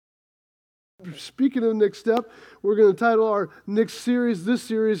Speaking of the next step, we're going to title our next series, this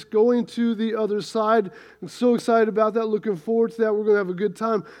series, Going to the Other Side. I'm so excited about that, looking forward to that. We're going to have a good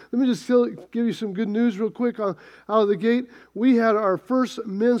time. Let me just give you some good news real quick out of the gate. We had our first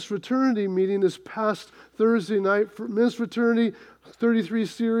men's fraternity meeting this past Thursday night. For men's fraternity, 33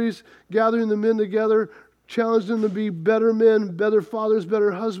 series, gathering the men together, challenged them to be better men, better fathers,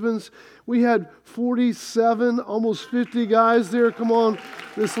 better husbands. We had 47, almost 50 guys there, come on,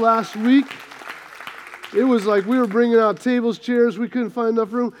 this last week. It was like we were bringing out tables, chairs. We couldn't find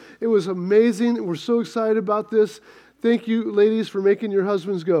enough room. It was amazing. We're so excited about this. Thank you, ladies, for making your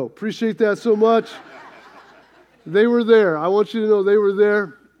husbands go. Appreciate that so much. They were there. I want you to know they were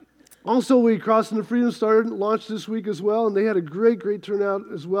there. Also, we Crossing the Freedom launched this week as well, and they had a great turnout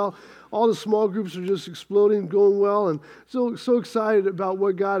as well. All the small groups are just exploding, going well, and so excited about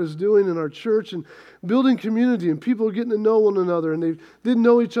what God is doing in our church and building community, and people are getting to know one another, and they didn't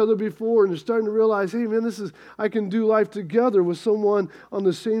know each other before, and they're starting to realize, hey man, I can do life together with someone on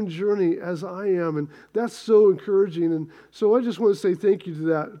the same journey as I am, and that's so encouraging. And so I just want to say thank you to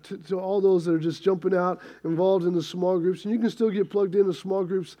that, to all those that are just jumping out, involved in the small groups, and you can still get plugged into small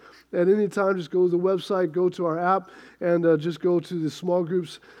groups at any time. Just go to the website, go to our app, and just go to the small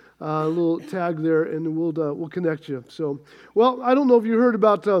groups little tag there, and we'll connect you. So, well, I don't know if you heard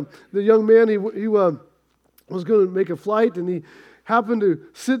about the young man. He was going to make a flight, and he happened to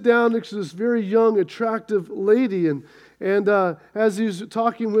sit down next to this very young, attractive lady. And as he was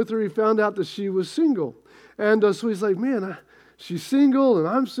talking with her, he found out that she was single. And so he's like, man, she's single, and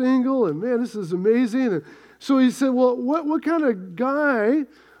I'm single, and man, this is amazing. And so he said, well, what kind of guy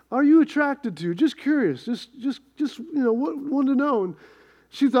are you attracted to? Just curious, just wanted to know. And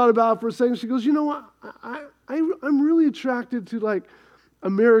she thought about it for a second. She goes, you know what? I'm really attracted to like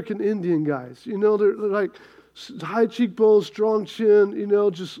American Indian guys. You know, they're like high cheekbones, strong chin,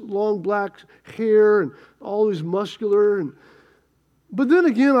 just long black hair and always muscular. But then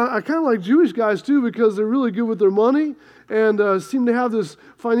again, I kind of like Jewish guys too because they're really good with their money and seem to have this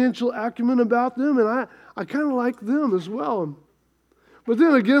financial acumen about them. And I kind of like them as well. But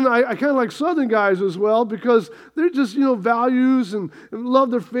then again, I kind of like Southern guys as well because they're just, values and love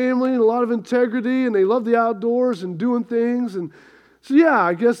their family and a lot of integrity, and they love the outdoors and doing things. And so, yeah,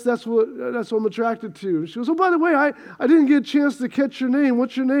 I guess that's what I'm attracted to. She goes, oh, by the way, I didn't get a chance to catch your name.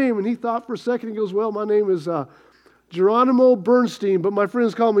 What's your name? And he thought for a second. He goes, well, my name is Geronimo Bernstein, but my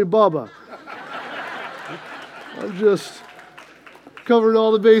friends call me Bubba. I'm just covering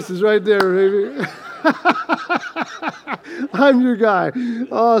all the bases right there, baby. I'm your guy.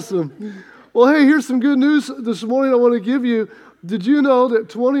 Awesome. Well, hey, here's some good news this morning I want to give you. Did you know that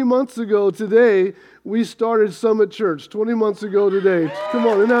 20 months ago today, we started Summit Church? 20 months ago today. Come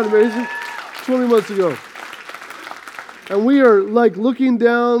on, isn't that amazing? 20 months ago. And we are like looking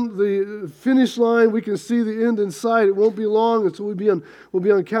down the finish line. We can see the end in sight. It won't be long until we'll be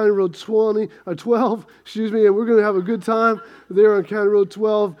on County Road 12, and we're going to have a good time there on County Road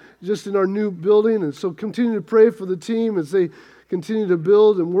 12, just in our new building. And so continue to pray for the team as they continue to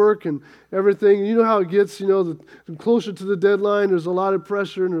build and work and everything. You know how it gets, the closer to the deadline, there's a lot of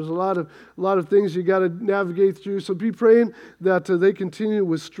pressure and there's a lot of things you got to navigate through. So be praying that they continue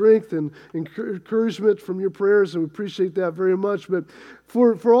with strength and encouragement from your prayers, and we appreciate that very much. But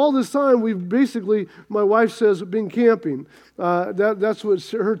for all this time, we've basically, my wife says, been camping. That's what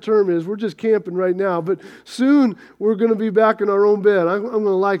her term is. We're just camping right now. But soon, we're going to be back in our own bed. I'm going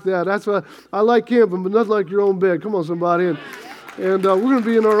to like that. That's why I like camping, but nothing like your own bed. Come on, somebody. And we're going to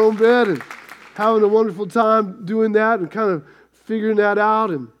be in our own bed and having a wonderful time doing that and kind of figuring that out.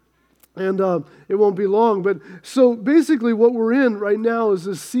 And it won't be long. But so basically what we're in right now is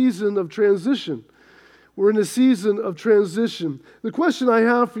a season of transition. We're in a season of transition. The question I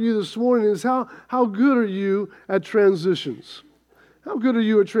have for you this morning is how good are you at transitions? How good are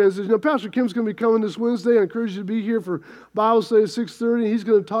you at transition? Now, Pastor Kim's going to be coming this Wednesday. I encourage you to be here for Bible study at 6:30. He's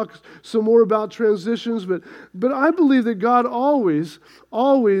going to talk some more about transitions. But I believe that God always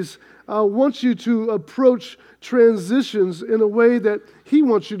wants you to approach transitions in a way that He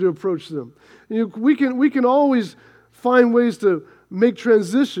wants you to approach them. We can always find ways to make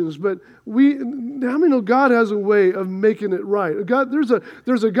transitions, but how many know God has a way of making it right? God, there's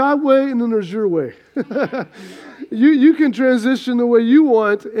a God way, and then there's your way. You can transition the way you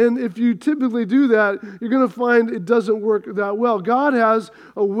want, and if you typically do that, you're going to find it doesn't work that well. God has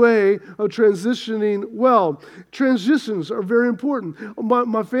a way of transitioning well. Transitions are very important.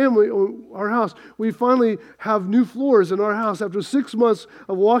 My family, our house, we finally have new floors in our house. After 6 months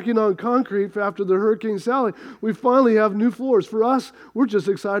of walking on concrete after the Hurricane Sally, we finally have new floors. For us, we're just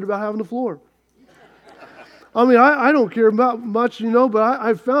excited about having a floor. I mean, I don't care about much, but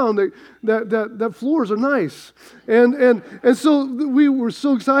I found that floors are nice. And so we were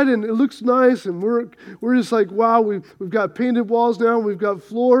so excited, and it looks nice, and we're just like, wow, we've got painted walls now, we've got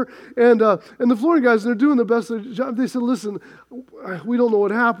floor. And the flooring guys, they're doing the best of their job. They said, listen, we don't know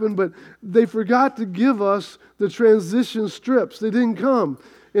what happened, but they forgot to give us the transition strips. They didn't come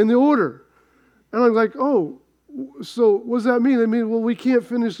in the order. And I'm like, oh, so what does that mean? They mean, well, we can't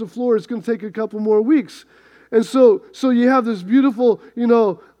finish the floor. It's going to take a couple more weeks. And so you have this beautiful,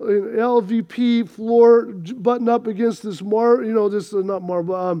 LVP floor buttoned up against this not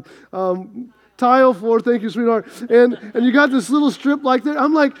marble, tile floor. Thank you, sweetheart. And you got this little strip like that.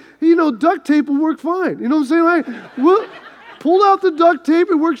 I'm like, duct tape will work fine. You know what I'm saying? Well, pull out the duct tape.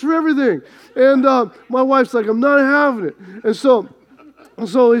 It works for everything. And my wife's like, I'm not having it. And so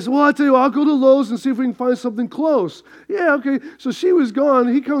he said, well, I tell you what, I'll go to Lowe's and see if we can find something close. Yeah, okay. So she was gone.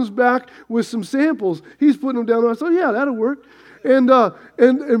 He comes back with some samples. He's putting them down there. I said, yeah, that'll work. And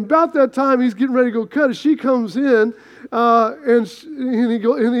about that time, he's getting ready to go cut it. She comes in, and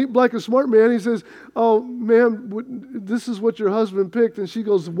he, like a smart man, he says, oh, ma'am, this is what your husband picked. And she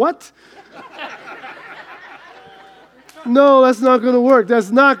goes, what? No, that's not going to work.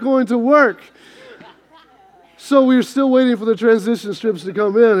 That's not going to work. So we were still waiting for the transition strips to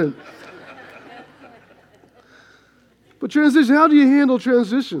come in. But transition, how do you handle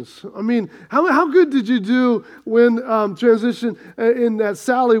transitions? I mean, how good did you do when transition in that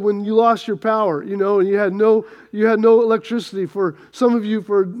Sally when you lost your power, and you had no electricity for some of you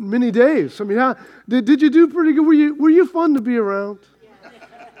for many days? I mean, did you do pretty good? Were you fun to be around?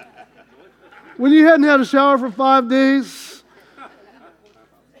 When you hadn't had a shower for 5 days?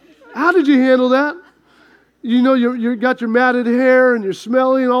 How did you handle that? You got your matted hair and you're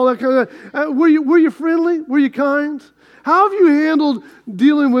smelly and all that kind of stuff. Were you friendly? Were you kind? How have you handled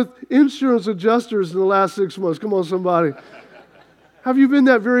dealing with insurance adjusters in the last 6 months? Come on, somebody. Have you been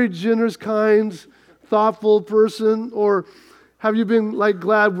that very generous, kind, thoughtful person? Or have you been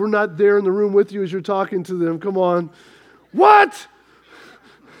glad we're not there in the room with you as you're talking to them? Come on. What?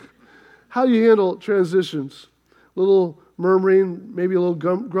 How do you handle transitions? A little murmuring, maybe a little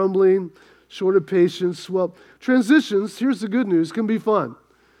grumbling, short of patience. Well, transitions, here's the good news, can be fun.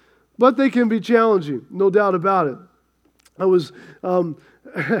 But they can be challenging, no doubt about it. I was doing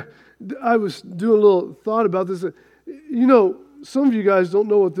a little thought about this. Some of you guys don't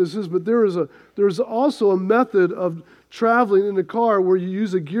know what this is, but there's also a method of traveling in a car where you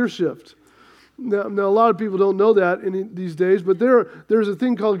use a gear shift. Now a lot of people don't know that these days, but there's a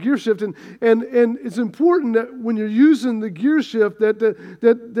thing called gear shift, and it's important that when you're using the gear shift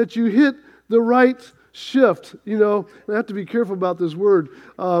that you hit the right shift. I have to be careful about this word.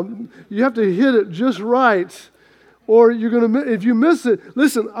 You have to hit it just right, or you're going to, if you miss it,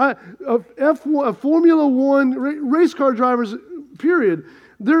 listen, a Formula One race car drivers, period,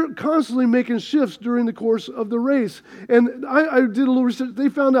 they're constantly making shifts during the course of the race. And I did a little research. They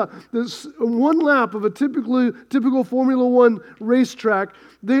found out that one lap of a typical Formula One racetrack,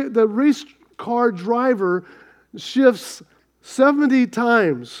 the race car driver shifts 70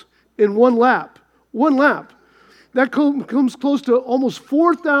 times in one lap. One lap. That comes close to almost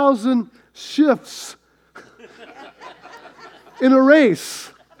 4,000 shifts in a race.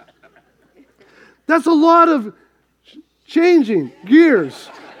 That's a lot of changing gears.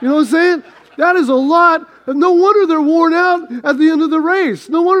 You know what I'm saying? That is a lot. No wonder they're worn out at the end of the race.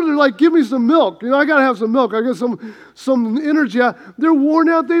 No wonder they're like, give me some milk. I got to have some milk. I got some energy. They're worn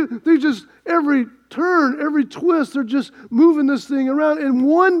out. They just, every turn, every twist, they're just moving this thing around. And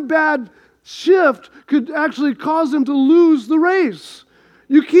one bad shift could actually cause them to lose the race.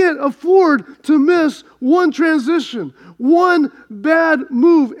 You can't afford to miss one transition, one bad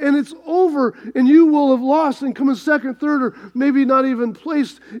move, and it's over, and you will have lost and come in second, third, or maybe not even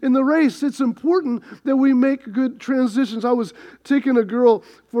placed in the race. It's important that we make good transitions. I was taking a girl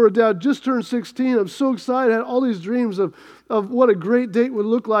for a dad, just turned 16. I'm so excited. I had all these dreams of what a great date would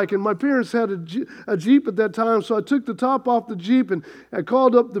look like. And my parents had a Jeep at that time, so I took the top off the Jeep and I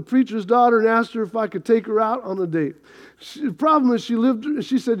called up the preacher's daughter and asked her if I could take her out on a date. The problem is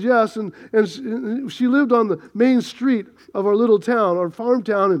she said yes, and she lived on the main street of our little town, our farm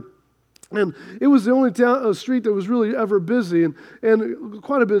town, and it was the only street that was really ever busy, and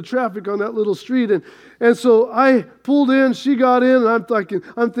quite a bit of traffic on that little street. And so I pulled in, she got in, and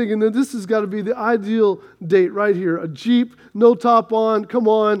I'm thinking that this has got to be the ideal date right here. A Jeep, no top on, come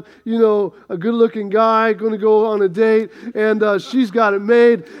on, a good-looking guy going to go on a date, and she's got it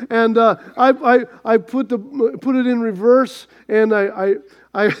made. And I put it in reverse, and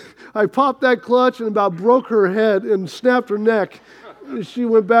I popped that clutch and about broke her head and snapped her neck. She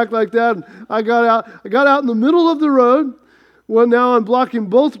went back like that, and I got out in the middle of the road. Well, now I'm blocking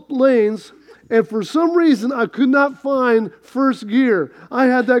both lanes, and for some reason, I could not find first gear. I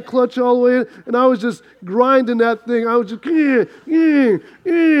had that clutch all the way in, and I was just grinding that thing. I was just,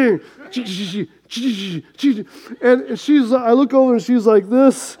 and she's, I look over, and she's like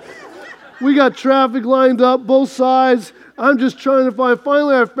this. We got traffic lined up, both sides. I'm just trying to find.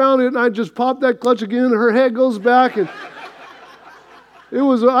 Finally, I found it, and I just popped that clutch again, and her head goes back, and it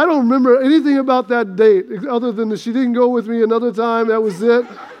was, I don't remember anything about that date other than that she didn't go with me another time. That was it.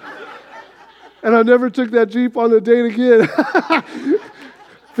 And I never took that Jeep on a date again.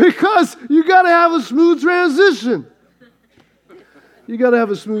 Because you got to have a smooth transition. You got to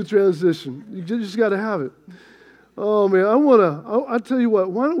have a smooth transition. You just got to have it. Oh, man, I tell you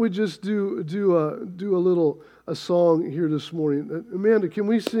what, why don't we just do a song here this morning. Amanda, can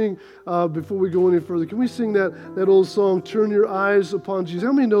we sing, before we go any further, can we sing that old song, Turn Your Eyes Upon Jesus?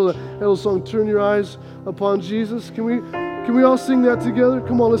 How many know that old song, Turn Your Eyes Upon Jesus? Can we all sing that together?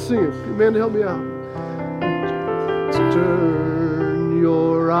 Come on, let's sing it. Amanda, help me out. Turn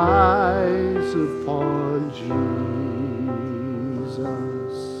your eyes upon Jesus.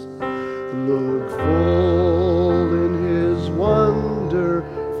 Look full in his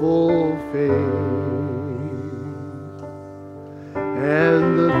wonderful face.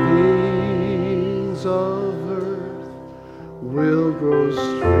 And the things of earth will grow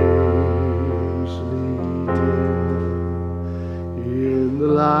strangely dim in the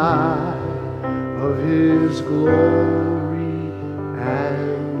light of his glory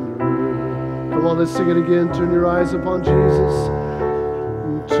and reign. Come on, let's sing it again. Turn your eyes upon Jesus.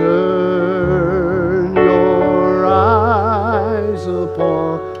 Turn your eyes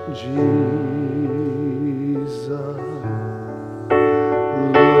upon Jesus.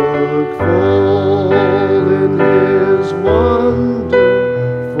 Look full in his wonderful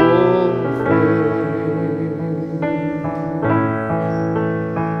face,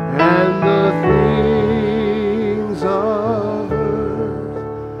 and the things of earth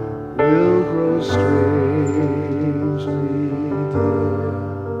will grow strangely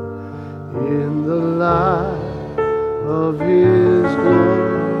dim in the light of his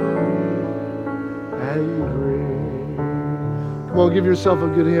glory and grace. Come on, give yourself a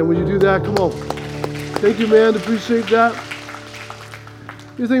good hand. Will you do that? Come on. Thank you, man. Appreciate that.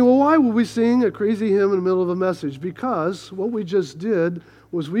 You're thinking, well, why would we sing a crazy hymn in the middle of a message? Because what we just did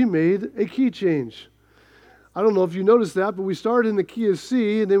was we made a key change. I don't know if you noticed that, but we started in the key of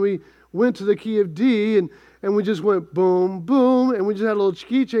C, and then we went to the key of D, and we just went boom, boom, and we just had a little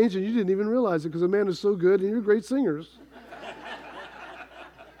key change, and you didn't even realize it because Amanda's so good, and you're great singers.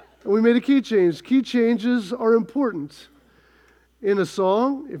 And we made a key change. Key changes are important in a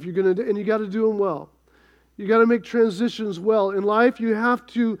song, if you're going to, and you got to do them well. You got to make transitions well. In life, you have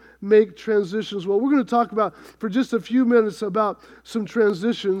to make transitions well. We're going to talk about, for just a few minutes, about some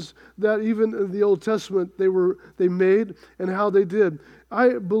transitions that even in the Old Testament they made and how they did.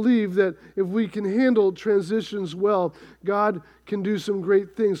 I believe that if we can handle transitions well, God can do some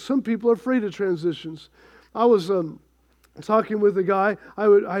great things. Some people are afraid of transitions. I was talking with a guy.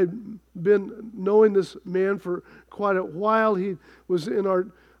 I'd been knowing this man for quite a while. He was in our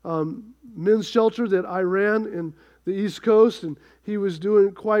men's shelter that I ran in the East Coast, and he was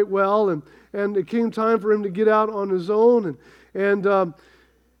doing quite well. And it came time for him to get out on his own, and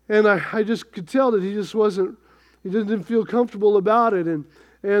I just could tell that he just wasn't. He didn't feel comfortable about it.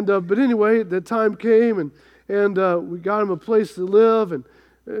 But anyway, the time came, and we got him a place to live and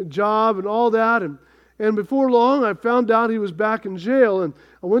a job and all that. And before long, I found out he was back in jail, and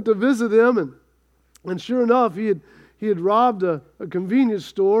I went to visit him, and sure enough, he had robbed a convenience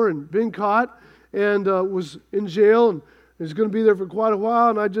store and been caught and was in jail, and he was going to be there for quite a while.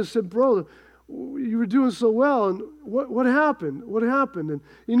 And I just said, "Bro, you were doing so well, and what happened? What happened?" And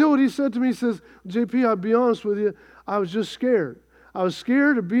you know what he said to me? He says, "JP, I'll be honest with you, I was just scared. I was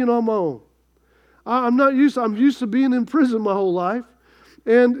scared of being on my own. I'm used to being in prison my whole life.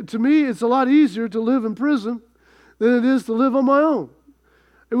 And to me, it's a lot easier to live in prison than it is to live on my own.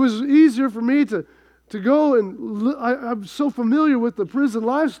 It was easier for me to go and I'm so familiar with the prison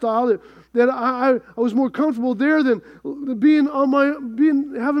lifestyle that I was more comfortable there than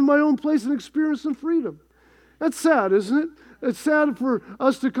having my own place and experiencing freedom." That's sad, isn't it? It's sad for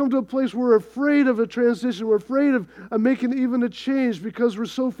us to come to a place where we're afraid of a transition. We're afraid of making even a change because we're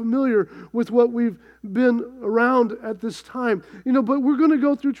so familiar with what we've been around at this time. But we're going to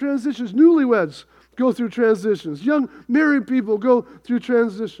go through transitions. Newlyweds go through transitions. Young married people go through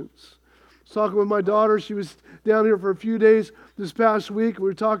transitions. was talking with my daughter. She was down here for a few days this past week. We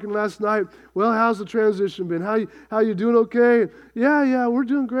were talking last night. Well, how's the transition been? How you doing okay? Yeah, we're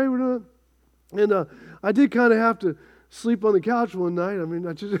doing great. We're doing. And I did kind of have to sleep on the couch one night. I mean,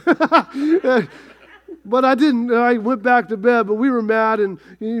 I just, but I didn't. I went back to bed. But we were mad,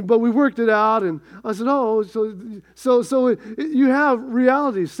 but we worked it out. And I said, "Oh, so you have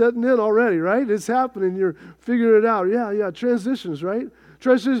reality setting in already, right? It's happening. You're figuring it out. Yeah. Transitions, right?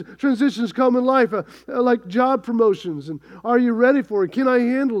 Transitions come in life, like job promotions. And are you ready for it? Can I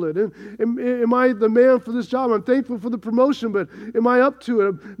handle it? And am I the man for this job? I'm thankful for the promotion, but am I up to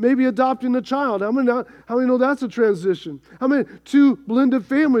it? Maybe adopting a child. How many know that's a transition? How many two blended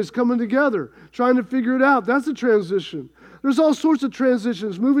families coming together, trying to figure it out? That's a transition. There's all sorts of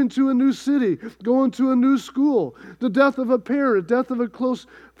transitions, moving to a new city, going to a new school, the death of a parent, death of a close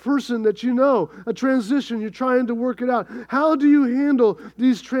person that you know, a transition, you're trying to work it out. How do you handle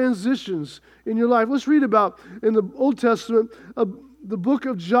these transitions in your life? Let's read about, in the Old Testament, the book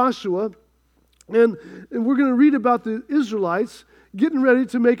of Joshua, and we're going to read about the Israelites getting ready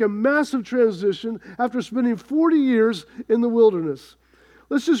to make a massive transition after spending 40 years in the wilderness.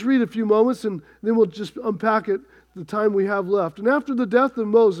 Let's just read a few moments, and then we'll just unpack it the time we have left. And after the death of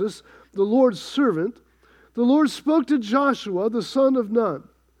Moses, the Lord's servant, the Lord spoke to Joshua, the son of Nun,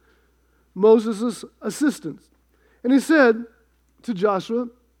 Moses' assistant. And he said to Joshua,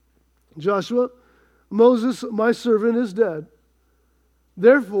 Moses, my servant, is dead.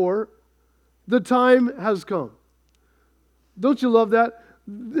 Therefore, the time has come. Don't you love that?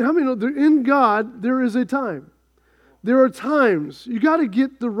 How many know that in God there is a time? There are times. You got to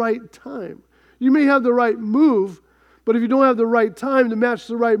get the right time. You may have the right move, but if you don't have the right time to match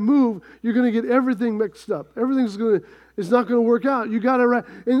the right move, you're going to get everything mixed up. It's not going to work out. You got to,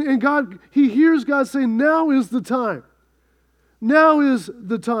 and God, he hears God say, now is the time. Now is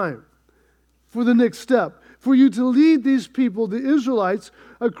the time for the next step, for you to lead these people, the Israelites,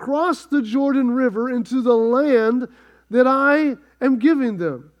 across the Jordan River into the land that I am giving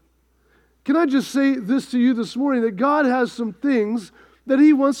them. Can I just say this to you this morning, that God has some things that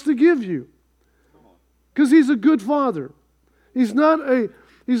he wants to give you? Because he's a good father. He's not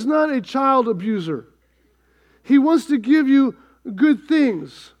a child abuser. He wants to give you good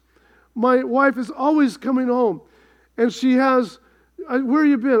things. My wife is always coming home, and she has, where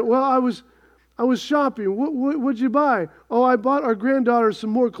you been? Well, I was shopping. What'd you buy? Oh, I bought our granddaughter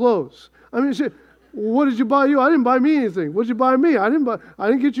some more clothes. I mean, what did you buy you? I didn't buy me anything. What'd you buy me? I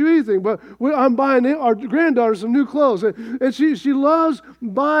didn't get you anything, but I'm buying our granddaughter some new clothes. And she loves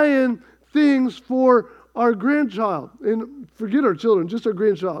buying things for our grandchild, and forget our children, just our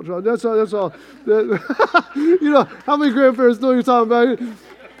grandchild. That's all. You know, how many grandparents know what you're talking about?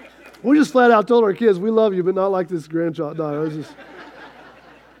 We just flat out told our kids, we love you, but not like this grandchild. No, it's just.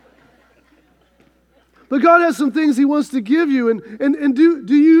 But God has some things he wants to give you, and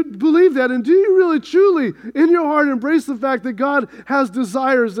do you believe that? And do you really, truly, in your heart, embrace the fact that God has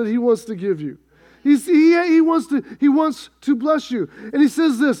desires that he wants to give you? He wants to bless you. And he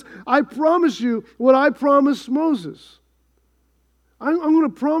says this, I promise you what I promised Moses. I'm going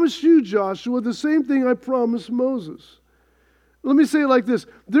to promise you, Joshua, the same thing I promised Moses. Let me say it like this.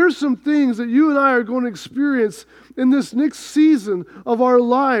 There's some things that you and I are going to experience in this next season of our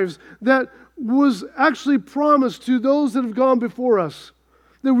lives that was actually promised to those that have gone before us,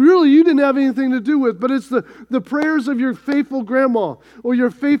 that really you didn't have anything to do with, but it's the prayers of your faithful grandma or your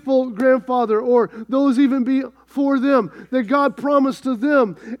faithful grandfather or those even before them that God promised to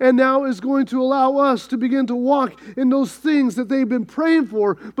them and now is going to allow us to begin to walk in those things that they've been praying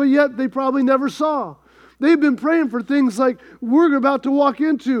for, but yet they probably never saw. They've been praying for things like we're about to walk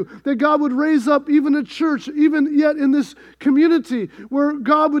into, that God would raise up even a church, even yet in this community, where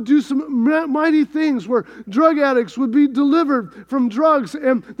God would do some mighty things, where drug addicts would be delivered from drugs,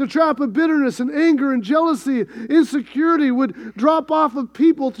 and the trap of bitterness and anger and jealousy, insecurity would drop off of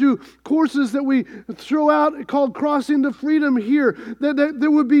people through courses that we throw out called Crossing to Freedom here, that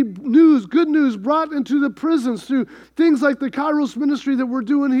there would be good news brought into the prisons through things like the Kairos ministry that we're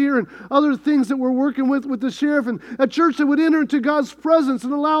doing here and other things that we're working with the sheriff, and a church that would enter into God's presence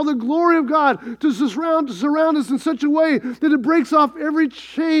and allow the glory of God to surround us in such a way that it breaks off every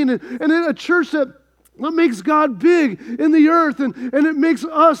chain, and a church that makes God big in the earth, and it makes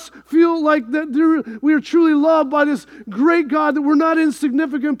us feel like that we are truly loved by this great God, that we're not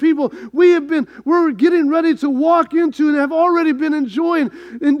insignificant people. We're getting ready to walk into and have already been enjoying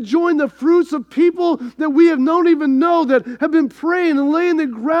the fruits of people that we have don't even know, that have been praying and laying the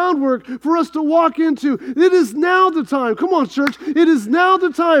groundwork for us to walk into. It is now the time. Come on, church. It is now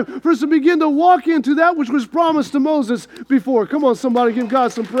the time for us to begin to walk into that which was promised to Moses before. Come on, somebody, give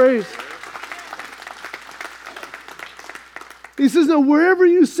God some praise. He says, now wherever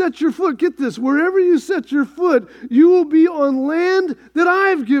you set your foot, get this, wherever you set your foot, you will be on land that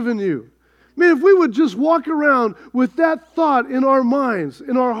I've given you. Man, if we would just walk around with that thought in our minds,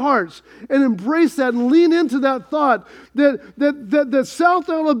 in our hearts, and embrace that and lean into that thought that South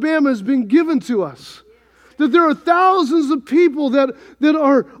Alabama has been given to us. That there are thousands of people that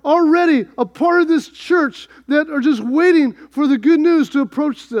are already a part of this church that are just waiting for the good news to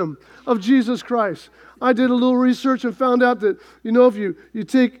approach them of Jesus Christ. I did a little research and found out that, if you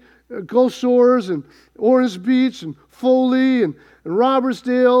take Gulf Shores and Orange Beach and Foley and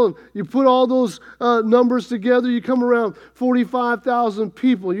Robertsdale, and you put all those numbers together, you come around 45,000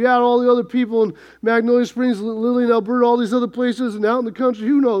 people. You add all the other people in Magnolia Springs, Lillian, Alberta, all these other places, and out in the country,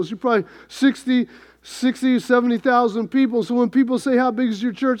 who knows? You're probably 60, 70,000 people. So when people say, how big is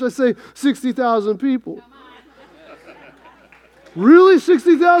your church? I say 60,000 people. Really?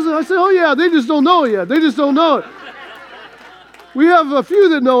 60,000? I say, oh yeah, they just don't know it yet. They just don't know it. We have a few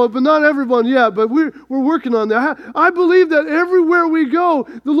that know it, but not everyone yet. But we're working on that. I believe that everywhere we go,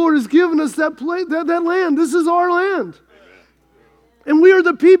 the Lord has given us that land. This is our land. And we are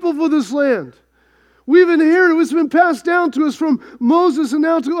the people for this land. We've inherited, it's been passed down to us from Moses and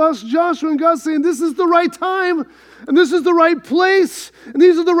now to us, Joshua, and God's saying, this is the right time, and this is the right place, and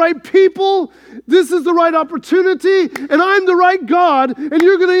these are the right people, this is the right opportunity, and I'm the right God, and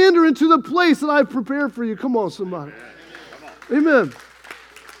you're going to enter into the place that I've prepared for you. Come on, somebody. Amen.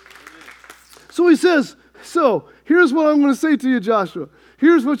 So he says, so here's what I'm going to say to you, Joshua.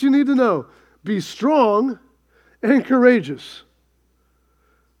 Here's what you need to know. Be strong and courageous.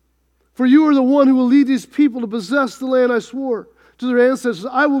 For you are the one who will lead these people to possess the land I swore to their ancestors.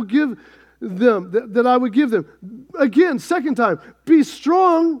 I will give them, that I would give them. Again, second time, be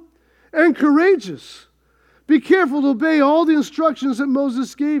strong and courageous. Be careful to obey all the instructions that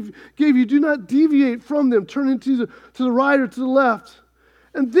Moses gave you. Do not deviate from them, turning to the right or to the left.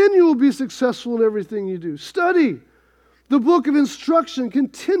 And then you will be successful in everything you do. Study the book of instruction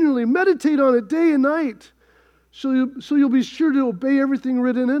continually. Meditate on it day and night, so you'll be sure to obey everything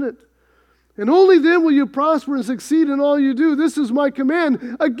written in it. And only then will you prosper and succeed in all you do. This is my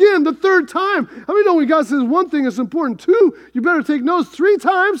command. Again, the third time. How many know when God says one thing is important? Two, you better take notes. 3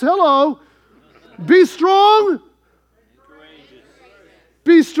 times. Hello. Be strong.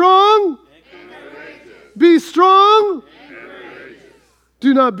 Be strong. Be strong.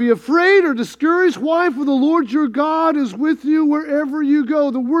 Do not be afraid or discouraged. Why? For the Lord your God is with you wherever you go.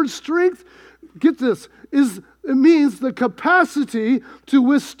 The word strength, get this, it means the capacity to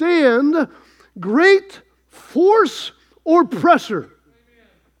withstand great force or pressure.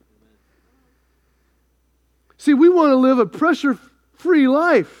 See, we want to live a pressure-free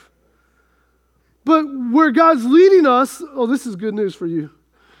life. But where God's leading us, oh, this is good news for you.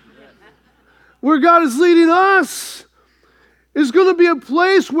 Where God is leading us is going to be a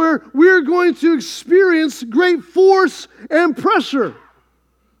place where we're going to experience great force and pressure.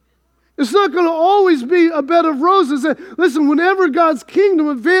 It's not going to always be a bed of roses. Listen, whenever God's kingdom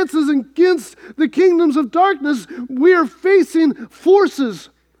advances against the kingdoms of darkness, we are facing forces.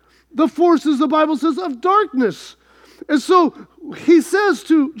 The forces, the Bible says, of darkness. And so he says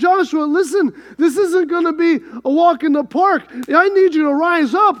to Joshua, listen, this isn't going to be a walk in the park. I need you to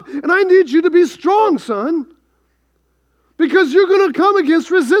rise up, and I need you to be strong, son. Because you're going to come against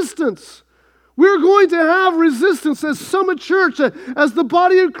resistance. We're going to have resistance as Summit Church, as the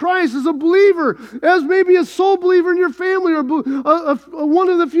body of Christ, as a believer, as maybe a sole believer in your family, or one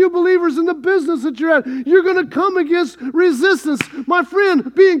of the few believers in the business that you're at. You're going to come against resistance. My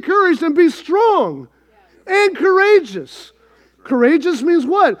friend, be encouraged and be strong and courageous. Courageous means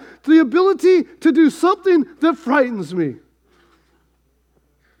what? The ability to do something that frightens me.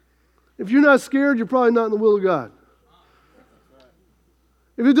 If you're not scared, you're probably not in the will of God.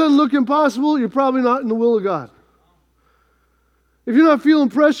 If it doesn't look impossible, you're probably not in the will of God. If you're not feeling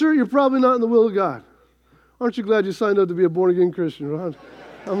pressure, you're probably not in the will of God. Aren't you glad you signed up to be a born-again Christian, Ron?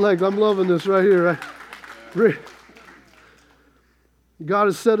 I'm loving this right here. Right? God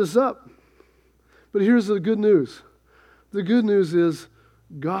has set us up. But here's the good news. The good news is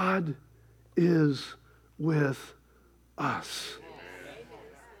God is with us.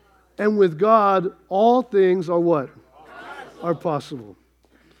 And with God, all things are what? Are possible.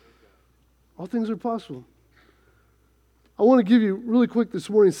 All things are possible. I want to give you really quick this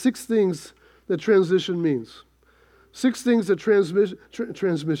morning 6 things that transition means. 6 things that transitions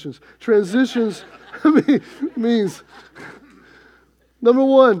means. Number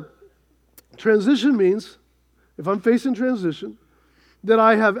 1, transition means, if I'm facing transition, that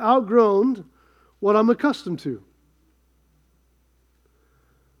I have outgrown what I'm accustomed to.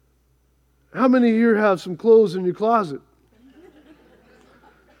 How many here have some clothes in your closet?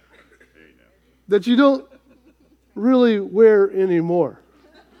 that you don't really wear anymore?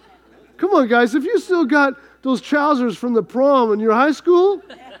 Come on, guys, if you still got those trousers from the prom in your high school,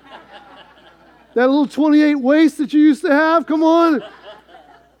 that little 28 waist that you used to have, come on.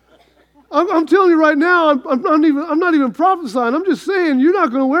 I'm telling you right now, I'm not even prophesying. I'm just saying you're not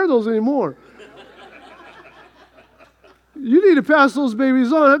going to wear those anymore. You need to pass those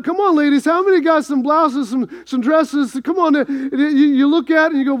babies on. Come on, ladies. How many got some blouses, some dresses? Come on. You look at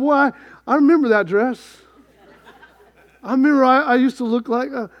it and you go, boy, I remember that dress. I remember I used to look like,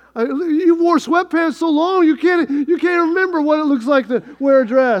 you wore sweatpants so long you can't remember what it looks like to wear a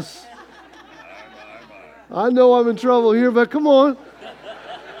dress. I know I'm in trouble here, but come on.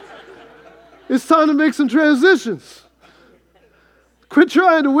 It's time to make some transitions. Quit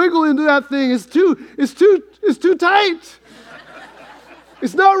trying to wiggle into that thing. It's too tight.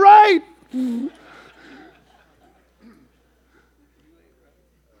 It's not right.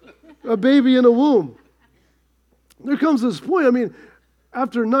 A baby in a womb. There comes this point,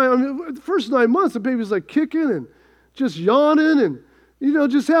 after the first 9 months, the baby's like kicking and just yawning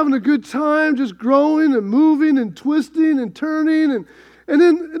and, just having a good time, just growing and moving and twisting and turning. And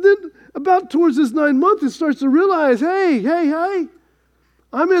then about towards this 9 months, it starts to realize, hey,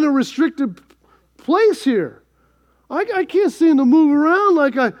 I'm in a restricted place here. I can't seem to move around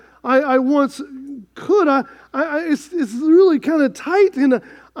like I once could. It's really kind of tight, and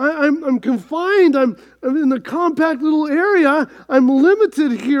I'm confined. I'm in a compact little area. I'm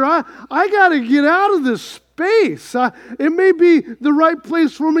limited here. I got to get out of this space. It may be the right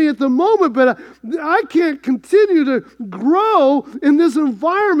place for me at the moment, but I can't continue to grow in this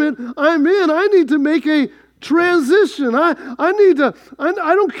environment I'm in. I need to make a transition. I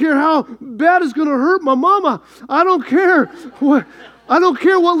don't care how bad it's going to hurt my mama. I don't care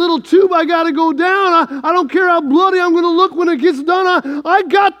what little tube I got to go down. I don't care how bloody I'm going to look when it gets done. I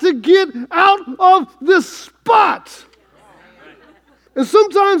got to get out of this spot. And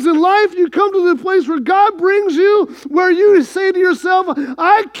sometimes in life you come to the place where God brings you where you say to yourself,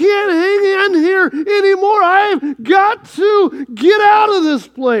 I can't hang in here anymore. I've got to get out of this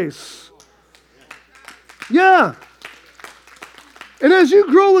place. Yeah. And as you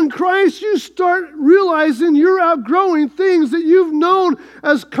grow in Christ, you start realizing you're outgrowing things that you've known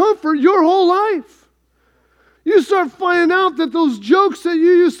as comfort your whole life. You start finding out that those jokes that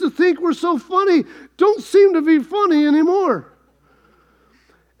you used to think were so funny don't seem to be funny anymore.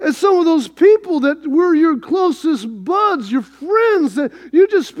 And some of those people that were your closest buds, your friends that you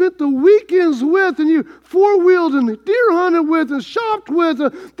just spent the weekends with and you four-wheeled and deer hunted with and shopped with,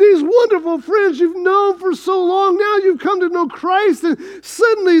 these wonderful friends you've known for so long, now you've come to know Christ, and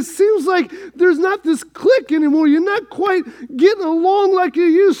suddenly it seems like there's not this click anymore. You're not quite getting along like you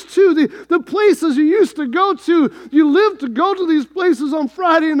used to. The places you used to go to, you lived to go to these places on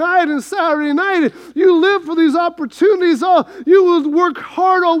Friday night and Saturday night. You lived for these opportunities. You would work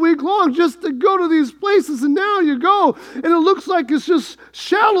hard all week long just to go to these places, and now you go and it looks like it's just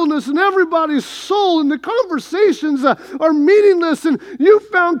shallowness in everybody's soul, and the conversations are meaningless, and you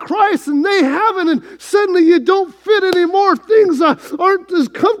found Christ and they haven't, and suddenly you don't fit anymore. Things aren't as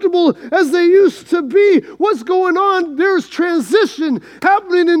comfortable as they used to be. What's going on? There's transition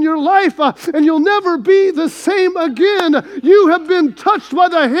happening in your life, and you'll never be the same again. You have been touched by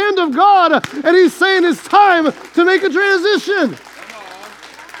the hand of God, and He's saying it's time to make a transition.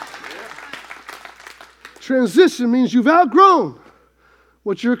 Transition means you've outgrown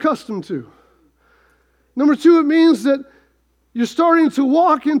what you're accustomed to. Number two, it means that you're starting to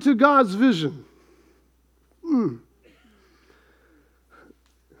walk into God's vision.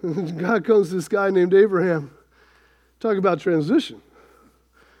 God comes to this guy named Abraham. Talk about transition.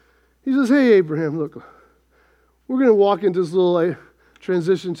 He says, hey, Abraham, look, we're going to walk into this little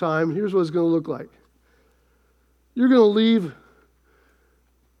transition time. Here's what it's going to look like. You're going to leave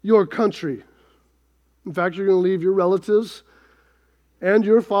your country. In fact, you're going to leave your relatives and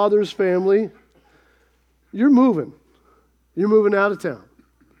your father's family. You're moving. You're moving out of town,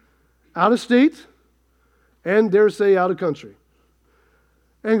 out of state, and dare say out of country.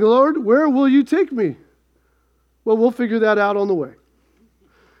 And Lord, where will you take me? Well, we'll figure that out on the way.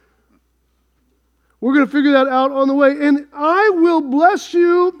 We're going to figure that out on the way. And I will bless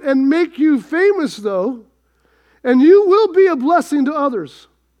you and make you famous, though, and you will be a blessing to others.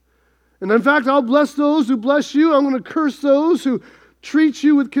 And in fact, I'll bless those who bless you. I'm going to curse those who treat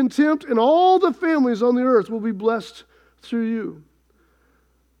you with contempt, and all the families on the earth will be blessed through you.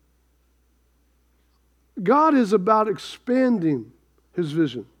 God is about expanding His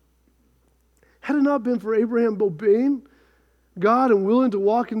vision. Had it not been for Abraham obeying God and willing to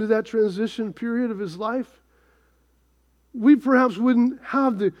walk into that transition period of his life, we perhaps wouldn't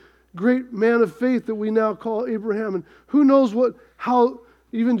have the great man of faith that we now call Abraham. And who knows how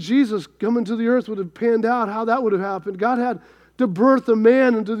even Jesus coming to the earth would have panned out, how that would have happened. God had to birth a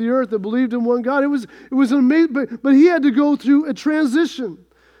man into the earth that believed in one God. It was amazing, but he had to go through a transition.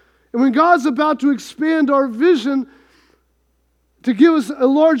 And when God's about to expand our vision to give us a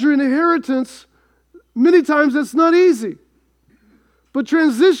larger inheritance, many times that's not easy. But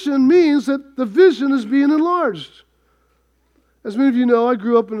transition means that the vision is being enlarged. As many of you know, I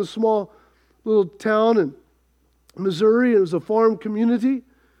grew up in a small little town in Missouri, and it was a farm community.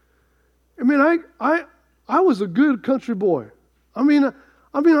 I mean, I was a good country boy. I mean,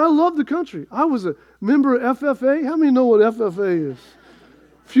 I loved the country. I was a member of FFA. How many know what FFA is?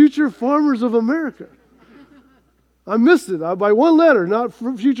 Future Farmers of America. I missed it by one letter, not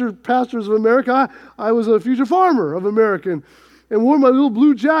Future Pastors of America. I was a future farmer of America and wore my little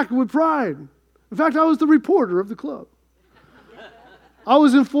blue jacket with pride. In fact, I was the reporter of the club. I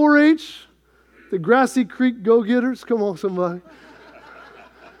was in 4-H, the Grassy Creek Go-Getters. Come on, somebody.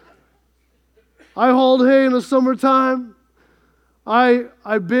 I hauled hay in the summertime. I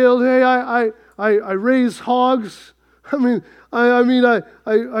baled hay. I raised hogs. I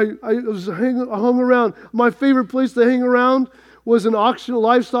hung around. My favorite place to hang around was an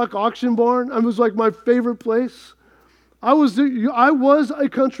livestock auction barn. It was like my favorite place. I was a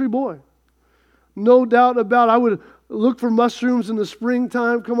country boy. No doubt about it. I would look for mushrooms in the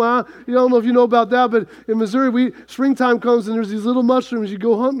springtime. Come on. I don't know if you know about that, but in Missouri, springtime comes and there's these little mushrooms. You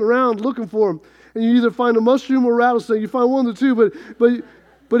go hunting around looking for them. And you either find a mushroom or rattlesnake. You find one of the two, but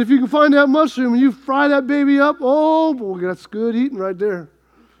if you can find that mushroom and you fry that baby up, oh boy, that's good eating right there.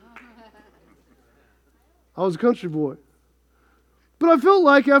 I was a country boy. But I felt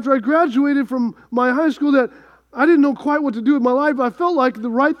like after I graduated from my high school that I didn't know quite what to do with my life. I felt like the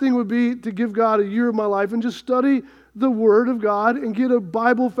right thing would be to give God a year of my life and just study the Word of God and get a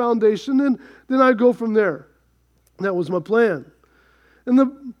Bible foundation, and then I'd go from there. That was my plan. And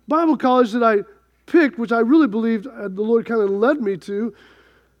the Bible college that I picked, which I really believed the Lord kind of led me to,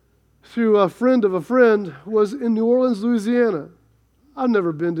 through a friend of a friend, was in New Orleans, Louisiana. I've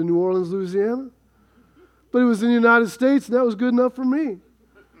never been to New Orleans, Louisiana. But it was in the United States, and that was good enough for me.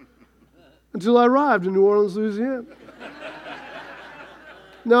 Until I arrived in New Orleans, Louisiana.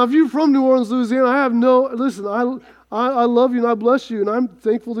 Now, if you're from New Orleans, Louisiana, listen, I love you and I bless you, and I'm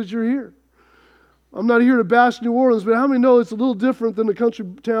thankful that you're here. I'm not here to bash New Orleans, but how many know it's a little different than the country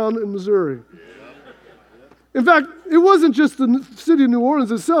town in Missouri? In fact, it wasn't just the city of New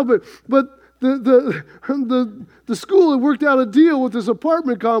Orleans itself, but the school had worked out a deal with this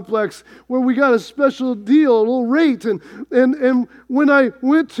apartment complex where we got a special deal, a little rate. And when I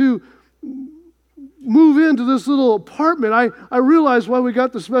went to move into this little apartment, I realized why we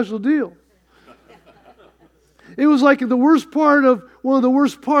got the special deal. It was like one of the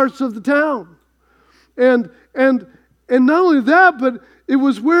worst parts of the town. And not only that, but it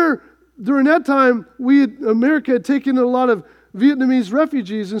was where during that time America had taken in a lot of Vietnamese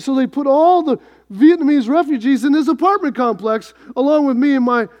refugees, and so they put all the Vietnamese refugees in this apartment complex along with me and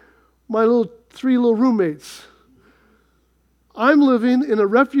my three little roommates. I'm living in a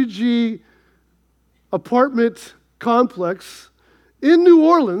refugee apartment complex in New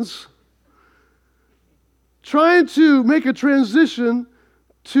Orleans, trying to make a transition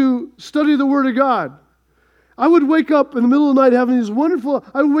to study the Word of God. I would wake up in the middle of the night I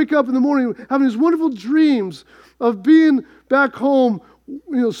would wake up in the morning having these wonderful dreams of being back home,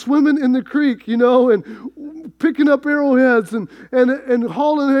 swimming in the creek, and picking up arrowheads and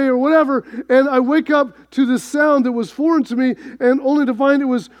hauling hay or whatever. And I wake up to this sound that was foreign to me, and only to find it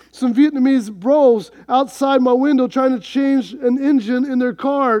was some Vietnamese bros outside my window trying to change an engine in their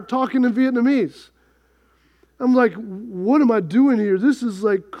car, talking in Vietnamese. I'm like, what am I doing here? This is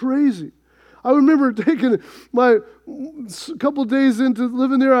like crazy. I remember taking a couple days into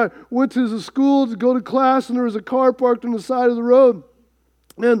living there, I went to the school to go to class, and there was a car parked on the side of the road.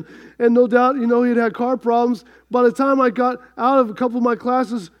 And no doubt, he had car problems. By the time I got out of a couple of my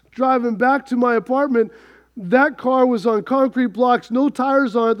classes, driving back to my apartment, that car was on concrete blocks, no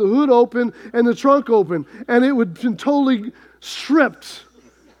tires on it, the hood open, and the trunk open. And it would been totally stripped.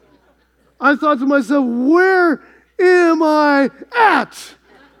 I thought to myself, where am I at?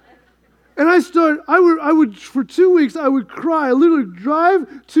 And I would for 2 weeks, I would cry. I literally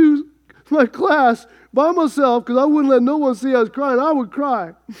drive to my class by myself because I wouldn't let no one see I was crying. I would cry.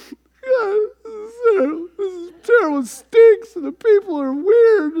 God, this is This is terrible. It stinks, and the people are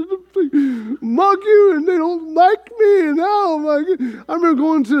weird, and they mug you, and they don't like me. And now, I remember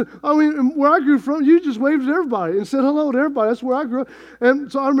going to, where I grew from, you just waved at everybody and said hello to everybody. That's where I grew up.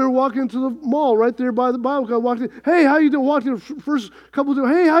 And so I remember walking into the mall right there by the Bible. I walked in, hey, how you doing? Walked in the first couple of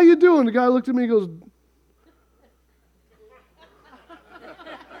days, hey, how you doing? The guy looked at me and goes,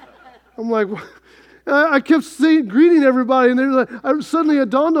 I'm like, what? I kept greeting everybody, and they're like, suddenly it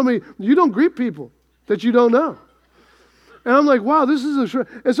dawned on me, you don't greet people that you don't know. And I'm like, wow, this is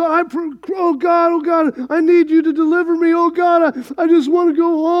and so oh God, I need you to deliver me. Oh God, I just want to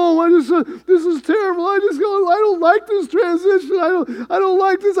go home. This is terrible. I don't like this transition. I don't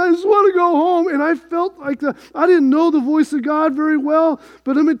like this. I just want to go home. And I felt like that. I didn't know the voice of God very well,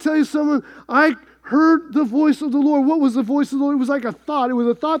 but let me tell you something. I heard the voice of the Lord. What was the voice of the Lord? It was like a thought. It was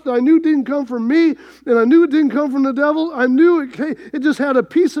a thought that I knew didn't come from me, and I knew it didn't come from the devil. I knew it just had a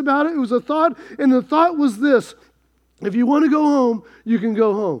peace about it. It was a thought, and the thought was this: if you want to go home, you can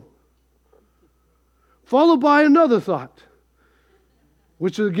go home. Followed by another thought,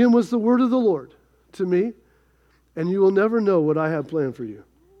 which again was the word of the Lord to me, and you will never know what I have planned for you.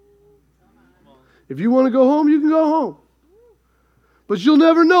 If you want to go home, you can go home. But you'll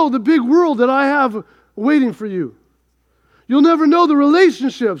never know the big world that I have waiting for you. You'll never know the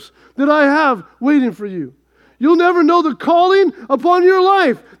relationships that I have waiting for you. You'll never know the calling upon your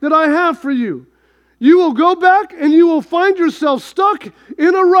life that I have for you. You will go back and you will find yourself stuck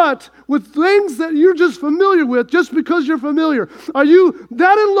in a rut with things that you're just familiar with just because you're familiar. Are you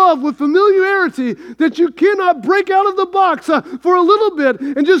that in love with familiarity that you cannot break out of the box for a little bit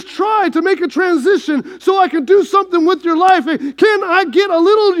and just try to make a transition so I can do something with your life? Can I get a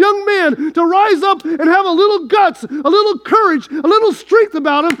little young man to rise up and have a little guts, a little courage, a little strength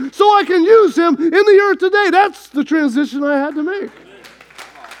about him so I can use him in the earth today? That's the transition I had to make.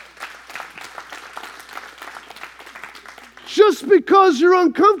 Just because you're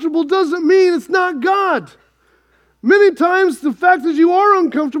uncomfortable doesn't mean it's not God. Many times the fact that you are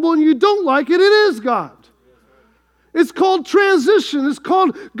uncomfortable and you don't like it, it is God. It's called transition. It's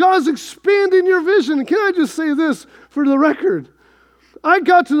called God's expanding your vision. And can I just say this for the record? I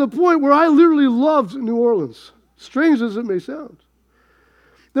got to the point where I literally loved New Orleans, strange as it may sound.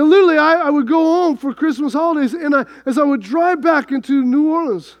 That literally I would go home for Christmas holidays, and as I would drive back into New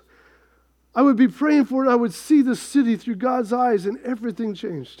Orleans, I would be praying for it. I would see the city through God's eyes, and everything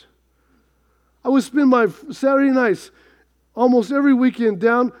changed. I would spend my Saturday nights almost every weekend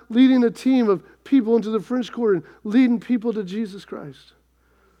down leading a team of people into the French Quarter and leading people to Jesus Christ.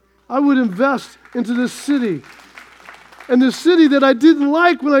 I would invest into this city. And the city that I didn't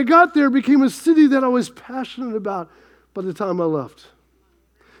like when I got there became a city that I was passionate about by the time I left.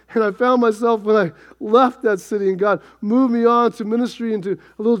 And I found myself when I left that city and God moved me on to ministry into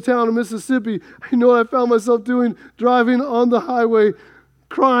a little town in Mississippi. You know what I found myself doing? Driving on the highway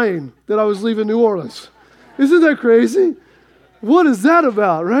crying that I was leaving New Orleans. Isn't that crazy? What is that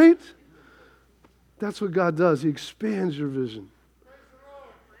about, right? That's what God does. He expands your vision.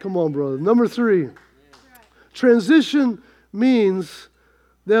 Come on, brother. Number 3, transition means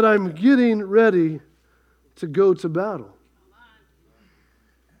that I'm getting ready to go to battle.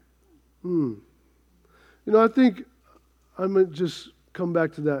 You know, I think I might just come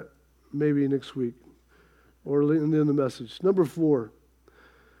back to that maybe next week or in the message. Number 4,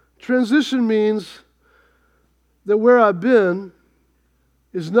 transition means that where I've been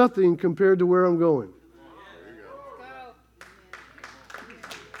is nothing compared to where I'm going.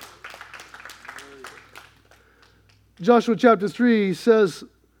 Joshua chapter 3 says,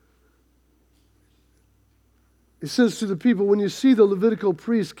 it says to the people, when you see the Levitical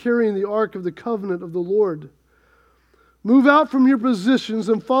priests carrying the ark of the covenant of the Lord, move out from your positions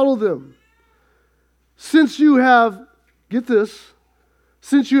and follow them. Since you have, get this,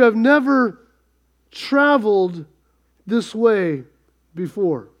 since you have never traveled this way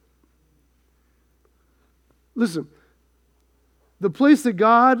before. Listen, the place that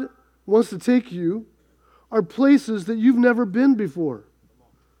God wants to take you are places that you've never been before.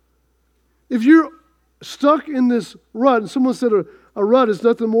 If you're stuck in this rut, and someone said a rut is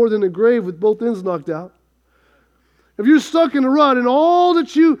nothing more than a grave with both ends knocked out. If you're stuck in a rut and all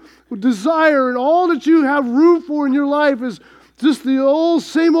that you desire and all that you have room for in your life is just the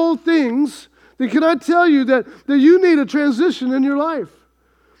same old things, then can I tell you that you need a transition in your life?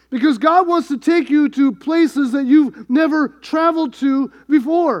 Because God wants to take you to places that you've never traveled to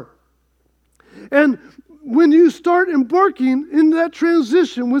before. And when you start embarking in that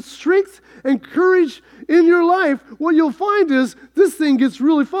transition with strength and courage in your life, what you'll find is this thing gets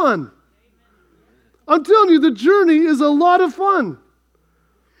really fun. I'm telling you, the journey is a lot of fun.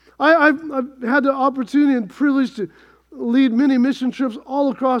 I've had the opportunity and privilege to lead many mission trips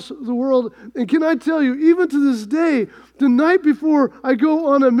all across the world. And can I tell you, even to this day, the night before I go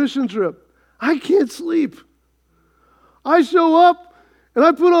on a mission trip, I can't sleep. I show up and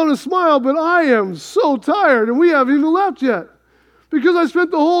I put on a smile, but I am so tired, and we haven't even left yet because I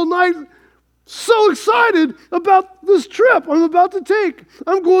spent the whole night so excited about this trip I'm about to take.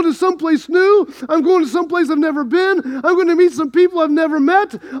 I'm going to someplace new. I'm going to someplace I've never been. I'm going to meet some people I've never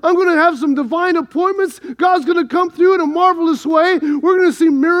met. I'm going to have some divine appointments. God's going to come through in a marvelous way. We're going to see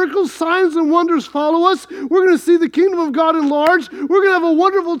miracles, signs, and wonders follow us. We're going to see the kingdom of God enlarged. We're going to have a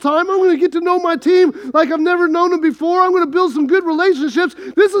wonderful time. I'm going to get to know my team like I've never known them before. I'm going to build some good relationships.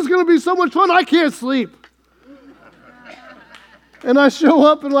 This is going to be so much fun. I can't sleep. And I show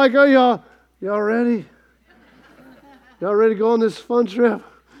up and like, oh, y'all ready? Y'all ready to go on this fun trip?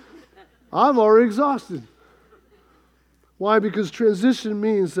 I'm already exhausted. Why? Because transition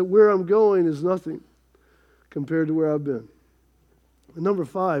means that where I'm going is nothing compared to where I've been. And number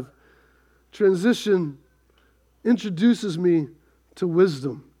 5, transition introduces me to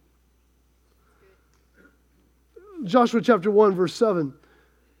wisdom. Joshua chapter 1, verse 7.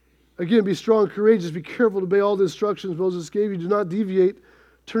 Again, be strong, courageous, be careful to obey all the instructions Moses gave you. Do not deviate,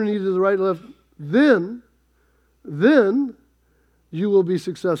 turn either to the right or left. Then you will be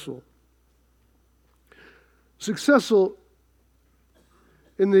successful. Successful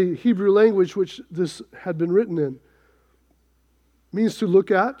in the Hebrew language, which this had been written in, means to look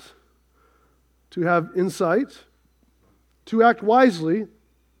at, to have insight, to act wisely,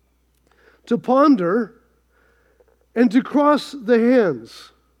 to ponder, and to cross the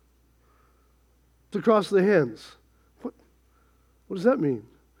hands. To cross the hands. What does that mean?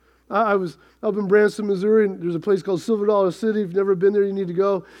 I was up in Branson, Missouri, and there's a place called Silver Dollar City. If you've never been there, you need to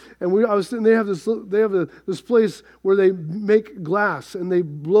go. And I was sitting. They have this place where they make glass and they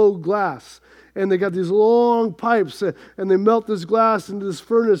blow glass, and they got these long pipes, and they melt this glass into this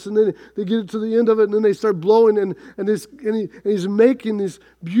furnace, and then they get it to the end of it, and then they start blowing, and he's making these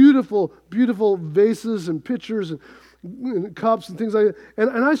beautiful, beautiful vases and pitchers and cups and things like that.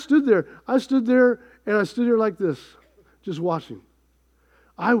 And I stood there and I stood there like this, just watching.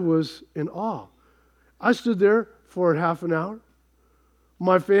 I was in awe. I stood there for half an hour.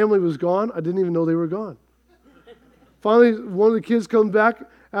 My family was gone. I didn't even know they were gone. Finally, one of the kids comes back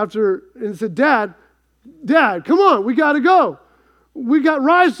after and said, Dad, come on, we got to go. We got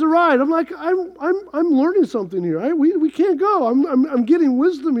rides to ride. I'm like, I'm learning something here. We can't go. I'm getting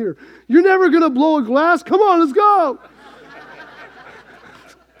wisdom here. You're never going to blow a glass. Come on, let's go.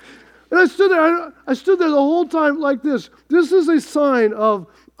 And I stood there the whole time like this. This is a sign of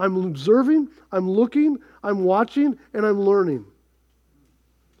I'm observing, I'm looking, I'm watching, and I'm learning.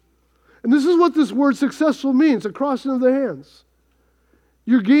 And this is what this word successful means, a crossing of the hands.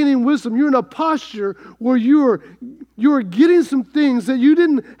 You're gaining wisdom. You're in a posture where you are getting some things that you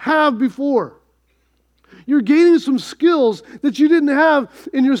didn't have before. You're gaining some skills that you didn't have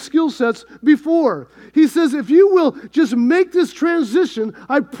in your skill sets before. He says, if you will just make this transition,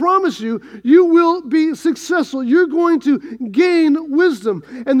 I promise you, you will be successful. You're going to gain wisdom.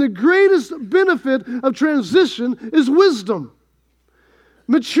 And the greatest benefit of transition is wisdom,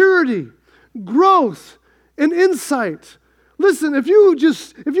 maturity, growth, and insight. Listen, if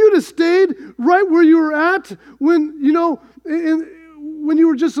you'd have stayed right where you were at when you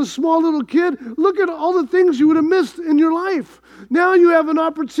were just a small little kid, look at all the things you would have missed in your life. Now you have an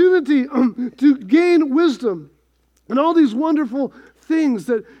opportunity to gain wisdom and all these wonderful things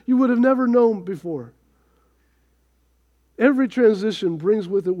that you would have never known before. Every transition brings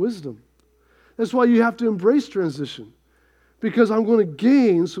with it wisdom. That's why you have to embrace transition, because I'm going to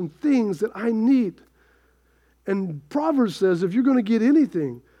gain some things that I need. And Proverbs says, if you're going to get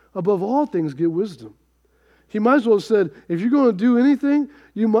anything, above all things, get wisdom. He might as well have said, if you're going to do anything,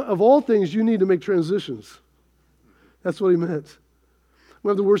 of all things, you need to make transitions. That's what he meant.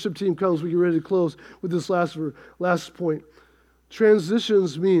 When the worship team comes, we get ready to close with this last point.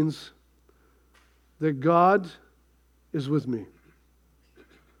 Transitions means that God is with me.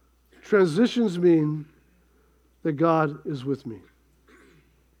 Transitions mean that God is with me.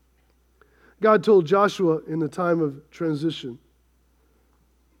 God told Joshua in the time of transition,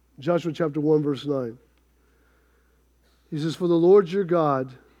 Joshua chapter 1, verse 9, he says, for the Lord your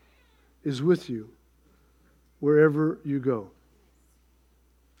God is with you wherever you go.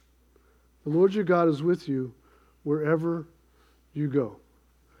 The Lord your God is with you wherever you go.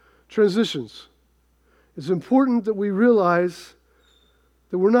 Transitions. It's important that we realize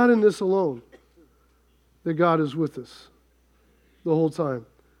that we're not in this alone, that God is with us the whole time.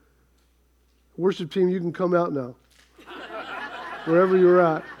 Worship team, you can come out now, wherever you're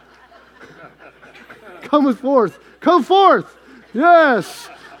at. cometh forth. Come forth. Yes.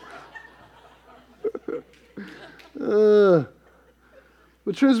 But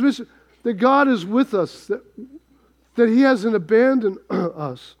transmission, that God is with us, that He hasn't abandoned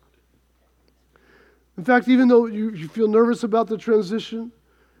us. In fact, even though you feel nervous about the transition,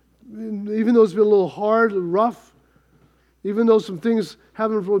 even though it's been a little hard and rough, even though some things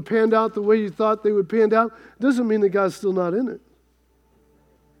haven't really panned out the way you thought they would pan out, it doesn't mean that God's still not in it.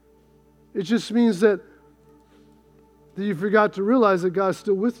 It just means that you forgot to realize that God's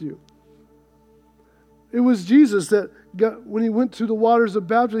still with you. It was Jesus that when He went to the waters of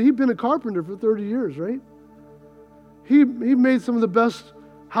baptism, He'd been a carpenter for 30 years, right? He made some of the best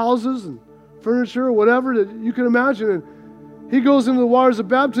houses and furniture or whatever that you can imagine. And He goes into the waters of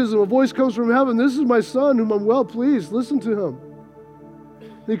baptism. A voice comes from heaven. This is my Son whom I'm well pleased. Listen to Him.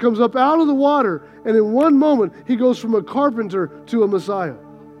 And He comes up out of the water, and in one moment, He goes from a carpenter to a Messiah.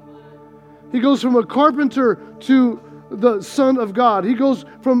 He goes from a carpenter to the Son of God. He goes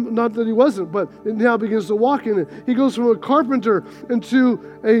from, not that He wasn't, but it now begins to walk in it. He goes from a carpenter into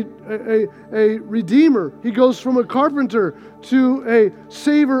a redeemer. He goes from a carpenter to a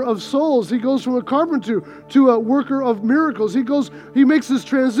saver of souls. He goes from a carpenter to a worker of miracles. He makes this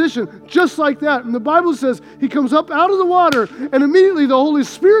transition just like that. And the Bible says He comes up out of the water, and immediately the Holy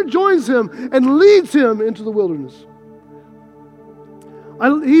Spirit joins Him and leads Him into the wilderness.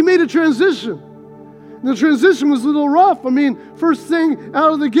 He made a transition. The transition was a little rough. I mean, first thing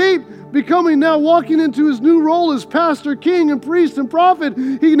out of the gate, walking into His new role as pastor, king, and priest and prophet,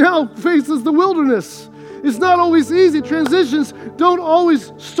 He now faces the wilderness. It's not always easy. Transitions don't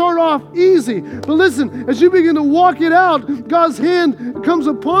always start off easy. But listen, as you begin to walk it out, God's hand comes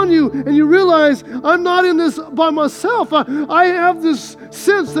upon you and you realize, I'm not in this by myself. I have this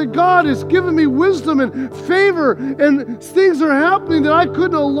sense that God has given me wisdom and favor, and things are happening that I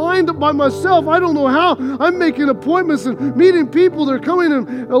couldn't align by myself. I don't know how. I'm making appointments and meeting people that are coming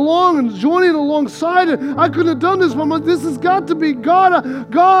along and joining alongside it. I couldn't have done this, but this has got to be God.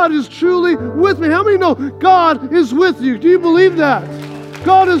 God is truly with me. How many know God is with you? Do you believe that?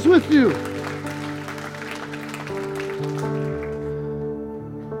 God is with you.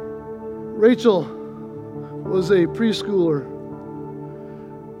 Rachel was a preschooler.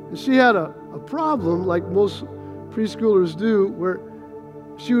 And she had a problem, like most preschoolers do, where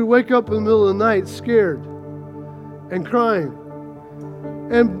she would wake up in the middle of the night scared and crying.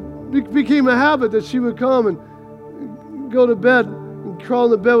 And it became a habit that she would come and go to bed and crawl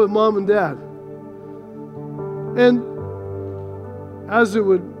in the bed with mom and dad. And as it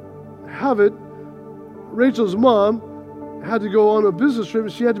would have it, Rachel's mom had to go on a business trip,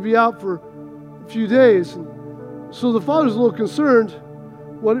 and she had to be out for a few days. And so the father was a little concerned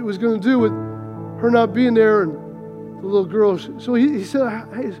what it was going to do with her not being there and the little girl. So he said,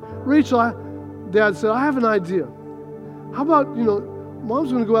 hey, Rachel, Dad said, I have an idea. How about,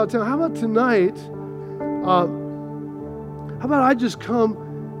 Mom's going to go out of town. How about tonight, how about I just come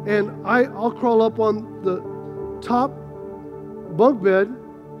and I'll crawl up on the top bunk bed.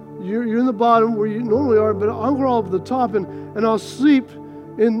 You're in the bottom where you normally are, but I'll crawl up the top and I'll sleep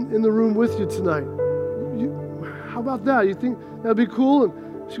in the room with you tonight. How about that? You think that'd be cool?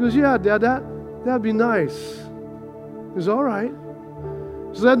 And she goes, yeah, Dad, that'd be nice. He goes, all right.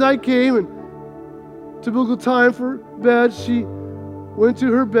 So that night came, and typical time for bed, she went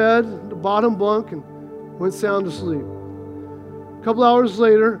to her bed, the bottom bunk, and went sound asleep. A couple hours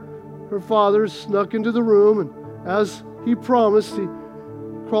later, her father snuck into the room, and as he promised, he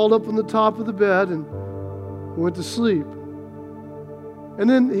crawled up on the top of the bed and went to sleep. And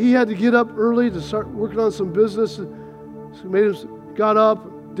then he had to get up early to start working on some business. So got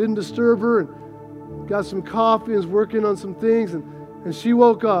up, didn't disturb her, and got some coffee and was working on some things. And she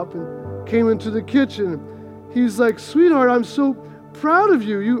woke up and came into the kitchen. He's like, sweetheart, I'm so proud of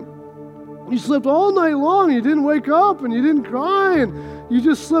you. You slept all night long. You didn't wake up and you didn't cry, and you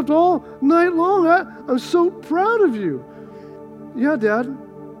just slept all night long. I'm so proud of you. Yeah, Dad.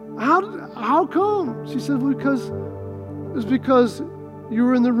 How come? She said, well, it's because you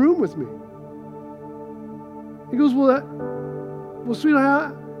were in the room with me. He goes, well,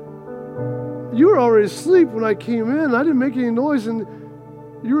 sweetheart, you were already asleep when I came in. I didn't make any noise, and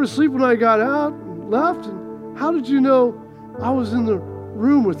you were asleep when I got out and left. And how did you know I was in the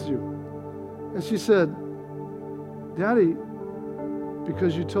room with you? And she said, Daddy,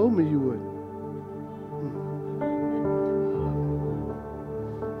 because you told me you would.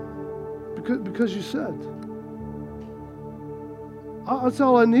 Because you said. That's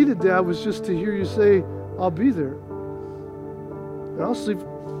all I needed, Dad, was just to hear you say, I'll be there. And I'll sleep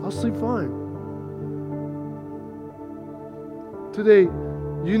fine. Today,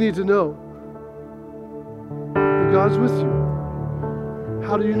 you need to know God's with you.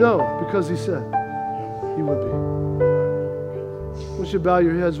 How do you know? Because he said he would be. I want you to bow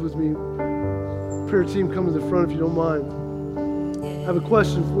your heads with me. Prayer team, come to the front if you don't mind. I have a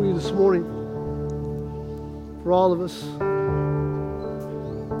question for you this morning. For all of us.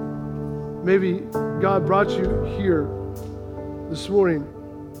 Maybe God brought you here this morning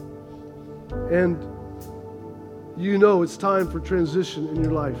and you know it's time for transition in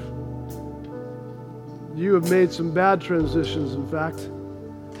your life. You have made some bad transitions, in fact.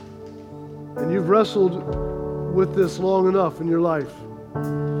 And you've wrestled with this long enough in your life.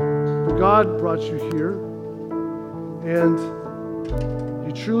 But God brought you here, and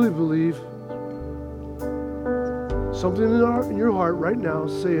you truly believe something in your heart right now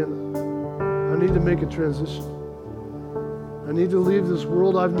is saying, I need to make a transition. I need to leave this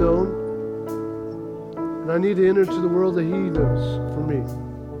world I've known, and I need to enter into the world that he knows for me.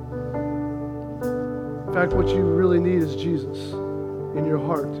 In fact, what you really need is Jesus in your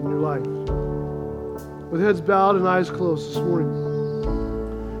heart, in your life. With heads bowed and eyes closed this morning,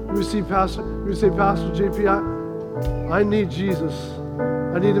 you would say, Pastor JP, I need Jesus.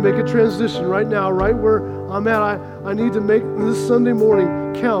 I need to make a transition right now, right where I'm at. I need to make this Sunday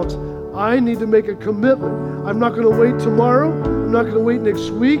morning count. I need to make a commitment. I'm not going to wait tomorrow. I'm not going to wait next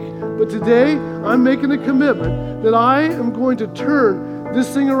week. But today, I'm making a commitment that I am going to turn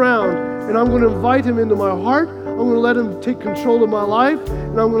this thing around, and I'm going to invite him into my heart. I'm going to let him take control of my life,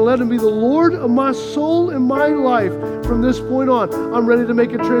 and I'm going to let him be the Lord of my soul and my life from this point on. I'm ready to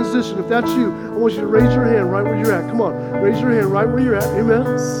make a transition. If that's you, I want you to raise your hand right where you're at. Come on, raise your hand right where you're at. Amen.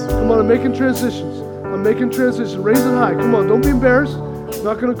 Come on, I'm making transitions. I'm making transitions. Raise it high. Come on, don't be embarrassed. I'm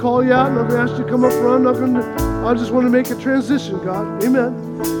not going to call you out. I'm not going to ask you to come up front. I just want to make a transition, God. Amen.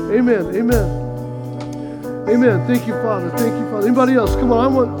 Amen. Amen. Amen. Thank you, Father. Thank you, Father. Anybody else? Come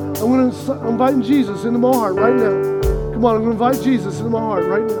on. I'm inviting Jesus into my heart right now. Come on. I'm going to invite Jesus into my heart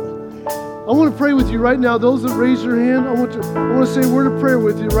right now. I want to pray with you right now. Those that raise your hand, I want to say a word of prayer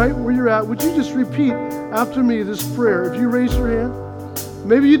with you right where you're at. Would you just repeat after me this prayer? If you raise your hand,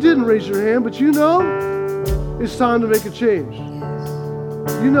 maybe you didn't raise your hand, but you know it's time to make a change.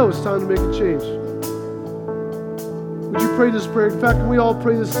 You know it's time to make a change. Would you pray this prayer? In fact, can we all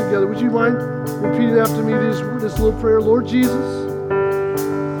pray this together? Would you mind repeating after me this little prayer? Lord Jesus,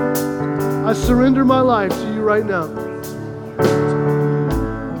 I surrender my life to you right now.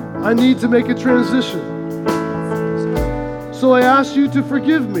 I need to make a transition. So I ask you to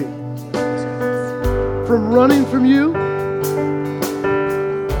forgive me from running from you,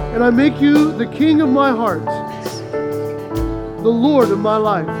 and I make you the King of my heart, the Lord of my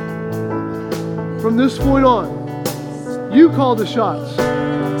life. From this point on, you call the shots.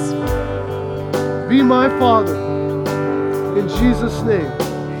 Be my Father. In Jesus' name,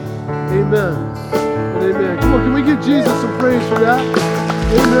 amen and amen. Come on, can we give Jesus some praise for that?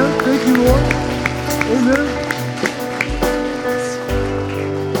 Amen. Thank you, Lord. Amen.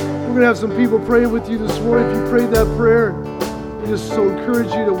 We're going to have some people praying with you this morning. If you prayed that prayer, we just so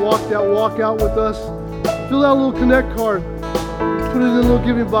encourage you to walk out with us. Fill out a little Connect card. Put it in a little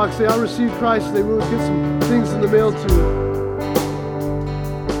giving box. Say, I received Christ today. We'll get some things in the mail to you.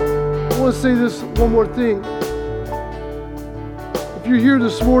 I want to say this one more thing. If you're here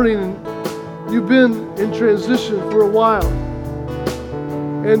this morning and you've been in transition for a while,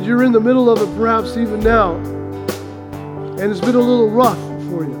 and you're in the middle of it perhaps even now, and it's been a little rough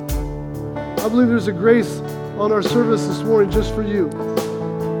for you, I believe there's a grace on our service this morning just for you.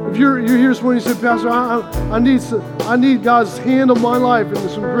 If you're here this morning, you say, Pastor, I need God's hand on my life and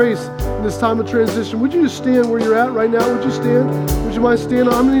some grace in this time of transition. Would you just stand where you're at right now? Would you stand? Would you mind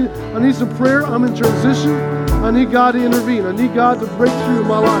standing? I need some prayer. I'm in transition. I need God to intervene. I need God to break through in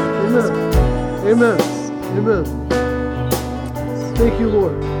my life. Amen. Amen. Amen. Thank you,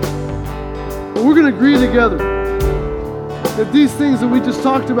 Lord. Well, we're going to agree together that these things that we just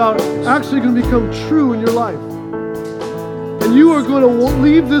talked about are actually going to become true in your life. And you are going to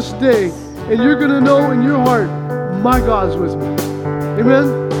leave this day and you're going to know in your heart, my God's with me. Amen?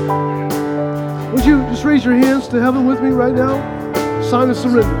 Would you just raise your hands to heaven with me right now? Sign of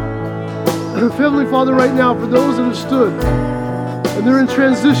surrender. Heavenly Father, right now, for those that have stood and they're in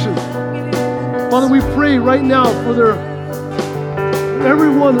transition, Father, we pray right now for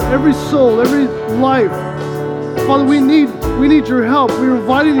everyone, every soul, every life. Father, we need your help. We're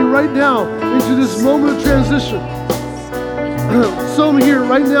inviting you right now into this moment of transition. Some here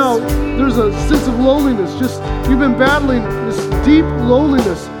right now, there's a sense of loneliness. Just you've been battling this deep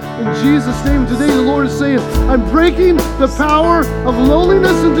loneliness. In Jesus' name, today the Lord is saying, I'm breaking the power of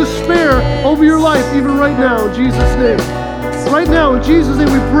loneliness and despair over your life, even right now, in Jesus' name. right now in Jesus' name.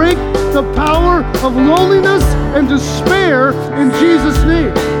 We break the power of loneliness and despair in Jesus'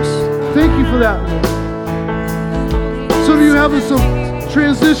 name. Thank you for that, Lord. Some of you having some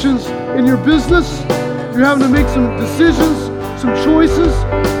transitions in your business. You're having to make some decisions, some choices.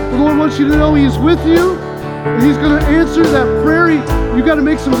 The Lord wants you to know He's with you, and He's going to answer that prayer. You got to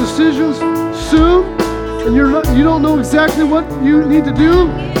make some decisions soon, and you don't know exactly what you need to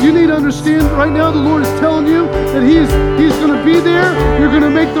do. You need to understand right now the Lord is telling you that He's going to be there. You're going to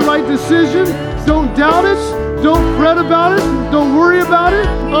make the right decision. Don't doubt it. Don't fret about it. Don't worry about it.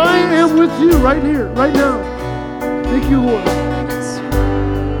 I am with you right here, right now. Thank you, Lord.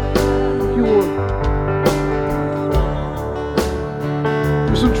 Thank you, Lord.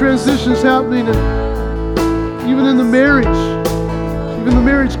 There's some transitions happening, and even in the marriage, even the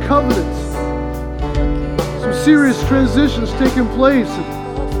marriage covenants. Some serious transitions taking place.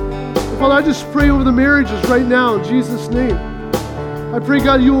 And Father, I just pray over the marriages right now in Jesus' name. I pray,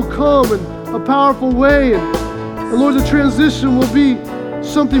 God, you will come in a powerful way. And Lord, the transition will be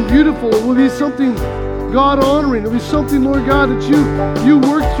something beautiful. It will be something God-honoring. It will be something, Lord God, that you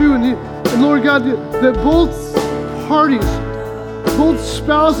work through. And Lord God, that both parties, both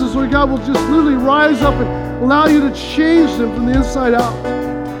spouses, Lord God, will just literally rise up and allow you to change them from the inside out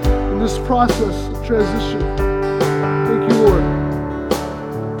in this process of transition. Thank you, Lord.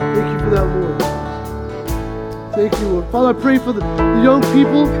 Thank you for that, Lord. Thank you, Lord. Father, I pray for the young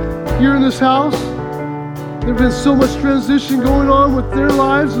people here in this house. There's been so much transition going on with their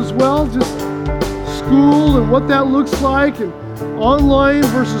lives as well, just school and what that looks like, and online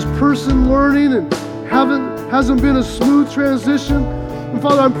versus person learning, and hasn't been a smooth transition. And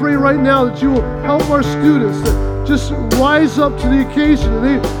Father, I'm praying right now that you will help our students to just rise up to the occasion,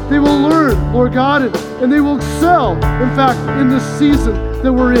 and they will learn, Lord God, and they will excel, in fact, in this season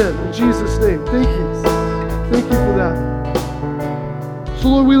that we're in Jesus' name. Thank you. Thank you for that. So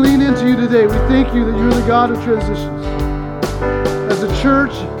Lord, we lean into you today. We thank you that you're the God of transitions. As a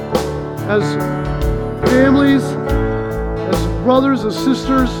church, as families, as brothers and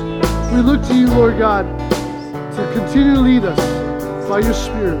sisters, we look to you, Lord God, to continue to lead us by your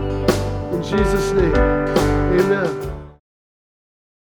Spirit. In Jesus' name, amen.